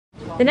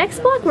The next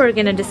block we're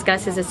going to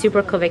discuss is a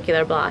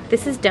supraclavicular block.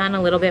 This is done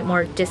a little bit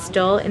more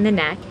distal in the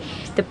neck.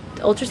 The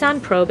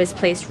ultrasound probe is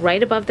placed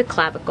right above the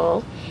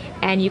clavicle,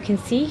 and you can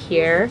see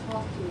here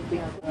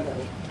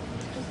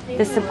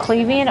the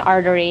subclavian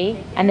artery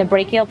and the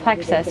brachial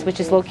plexus, which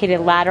is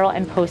located lateral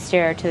and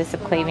posterior to the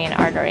subclavian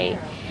artery.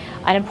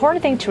 An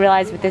important thing to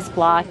realize with this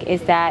block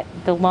is that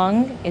the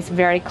lung is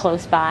very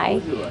close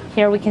by.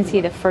 Here we can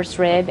see the first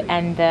rib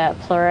and the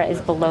pleura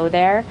is below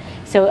there.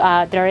 So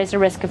there is a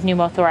risk of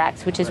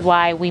pneumothorax, which is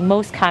why we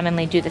most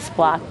commonly do this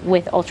block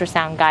with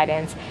ultrasound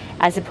guidance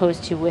as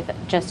opposed to with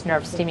just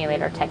nerve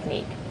stimulator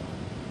technique.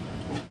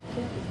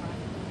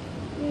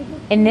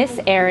 In this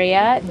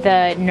area,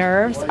 the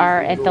nerves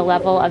are at the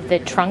level of the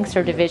trunks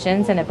or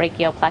divisions in the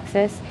brachial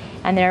plexus,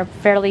 and they're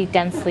fairly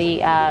densely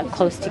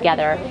close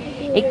together.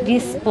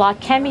 This block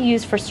can be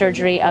used for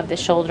surgery of the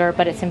shoulder,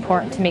 but it's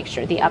important to make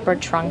sure the upper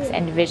trunks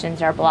and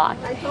divisions are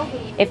blocked.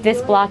 If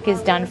this block is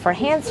done for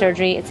hand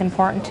surgery, it's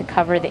important to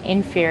cover the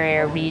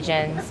inferior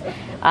regions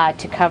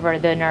to cover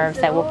the nerves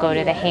that will go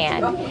to the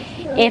hand.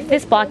 If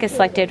this block is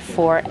selected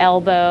for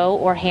elbow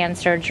or hand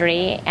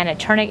surgery and a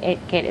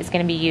tourniquet is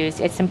going to be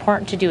used, it's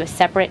important to do a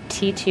separate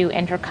T2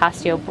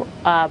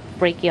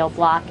 intercostiobrachial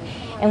block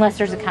unless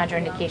there's a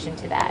contraindication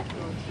to that.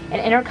 An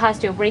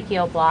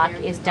intercostiobrachial block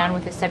is done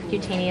with a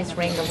subcutaneous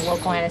ring of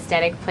local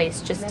anesthetic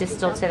placed just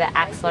distal to the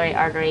axillary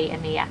artery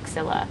and the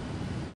axilla.